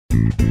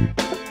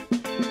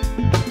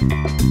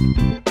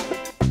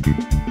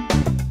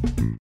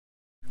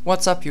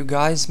What's up you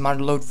guys,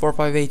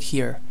 Motherload458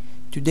 here.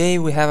 Today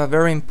we have a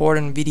very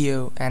important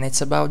video and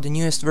it's about the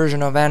newest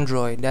version of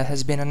Android that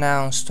has been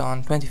announced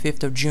on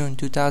 25th of June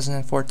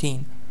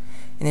 2014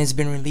 and it's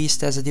been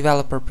released as a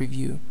developer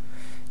preview.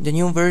 The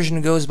new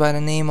version goes by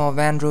the name of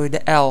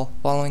Android L,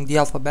 following the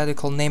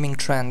alphabetical naming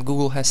trend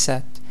Google has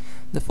set.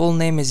 The full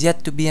name is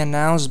yet to be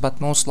announced,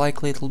 but most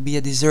likely it will be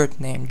a dessert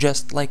name,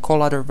 just like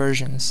all other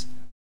versions.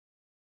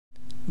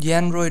 The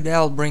Android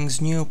L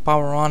brings new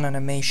power on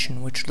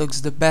animation, which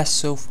looks the best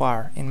so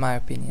far, in my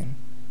opinion.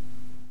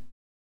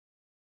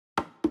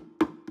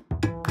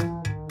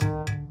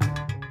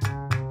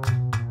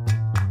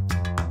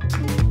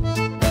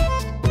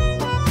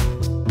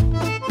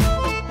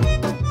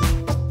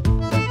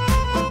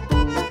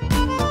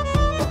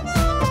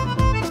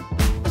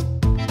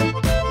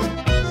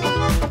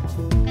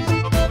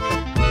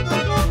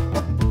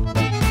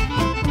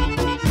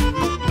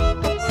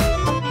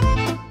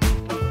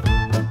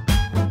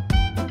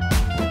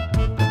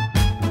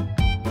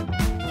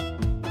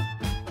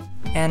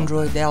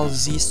 Android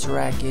L's Easter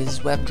egg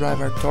is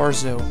WebDriver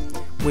Torso,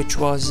 which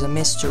was a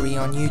mystery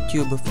on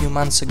YouTube a few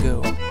months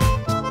ago.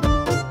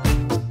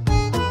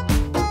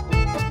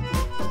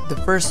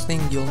 The first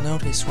thing you'll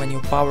notice when you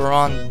power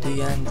on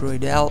the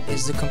Android L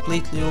is the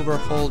completely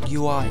overhauled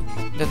UI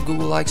that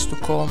Google likes to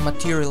call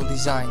Material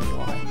Design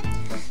UI.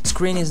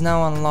 Screen is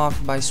now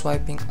unlocked by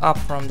swiping up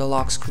from the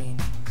lock screen.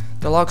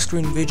 The lock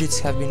screen widgets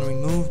have been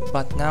removed,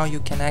 but now you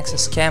can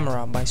access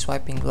camera by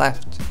swiping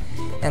left.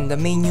 And the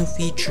main new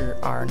feature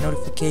are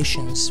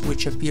notifications,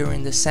 which appear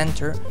in the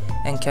center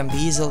and can be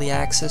easily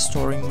accessed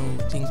or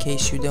removed in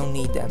case you don't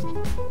need them.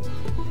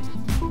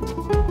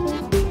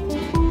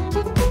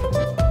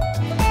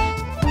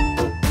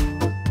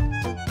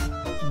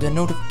 The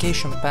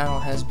notification panel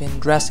has been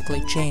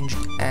drastically changed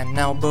and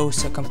now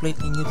boasts a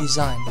completely new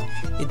design.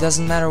 It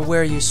doesn't matter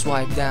where you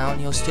swipe down,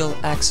 you'll still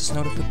access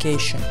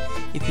notification.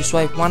 If you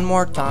swipe one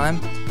more time,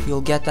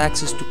 you'll get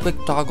access to quick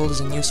toggles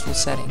and useful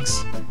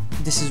settings.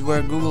 This is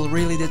where Google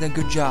really did a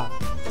good job.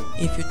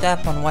 If you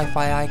tap on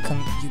Wi-Fi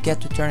icon, you get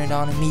to turn it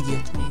on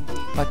immediately,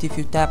 but if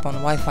you tap on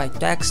Wi-Fi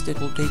text, it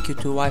will take you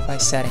to Wi-Fi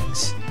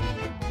settings.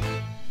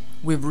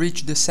 We've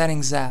reached the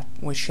Settings app,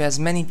 which has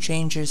many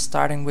changes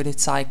starting with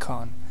its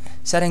icon.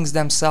 Settings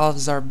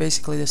themselves are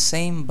basically the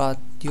same, but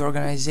the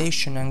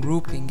organization and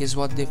grouping is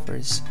what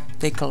differs.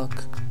 Take a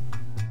look.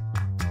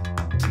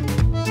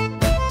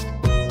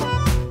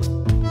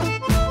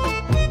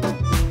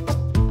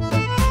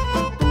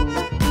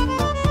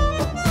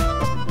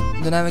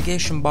 The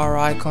navigation bar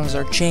icons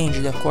are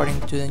changed according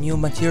to the new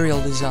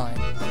material design.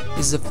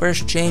 It's the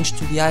first change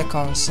to the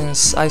icon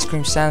since Ice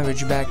Cream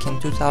Sandwich back in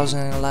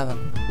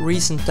 2011.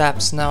 Recent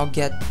apps now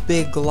get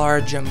big,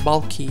 large and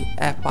bulky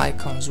app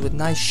icons with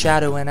nice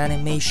shadow and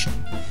animation.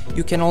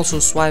 You can also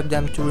swipe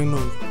them to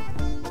remove.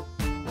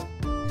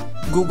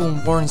 Google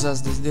warns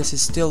us that this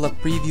is still a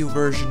preview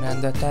version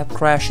and that app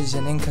crashes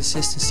and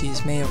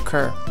inconsistencies may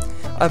occur.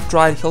 I've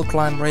tried Hill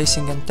Climb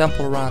Racing and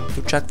Temple Run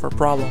to check for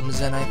problems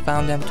and I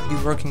found them to be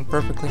working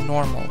perfectly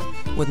normal,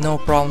 with no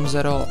problems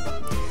at all.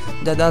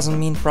 That doesn't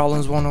mean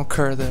problems won't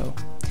occur though.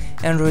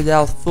 Android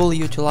L fully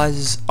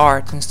utilizes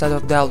Art instead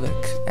of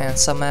Dalvik, and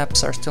some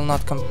apps are still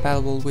not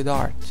compatible with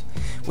Art,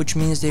 which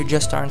means they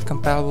just aren't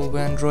compatible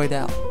with Android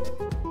L.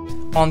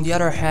 On the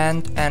other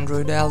hand,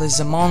 Android L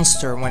is a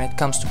monster when it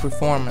comes to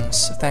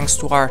performance, thanks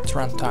to Art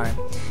runtime.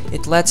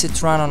 It lets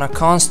it run on a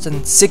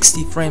constant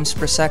 60 frames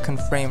per second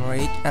frame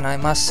rate, and I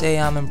must say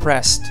I'm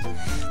impressed.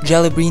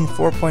 Jelly Bean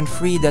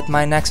 4.3 that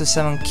my Nexus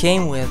 7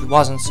 came with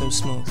wasn't so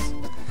smooth.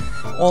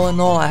 All in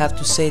all, I have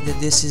to say that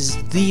this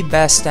is the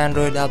best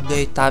Android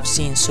update I've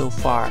seen so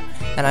far,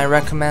 and I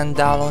recommend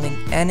downloading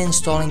and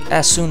installing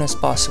as soon as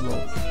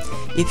possible.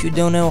 If you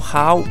don't know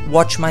how,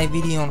 watch my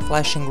video on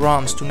flashing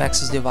ROMs to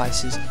Nexus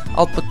devices.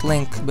 I'll put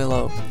link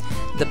below.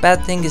 The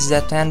bad thing is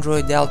that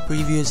Android L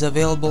preview is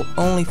available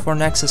only for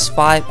Nexus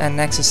 5 and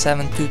Nexus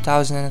 7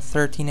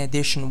 2013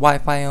 edition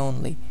Wi-Fi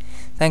only.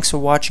 Thanks for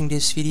watching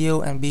this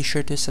video and be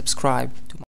sure to subscribe.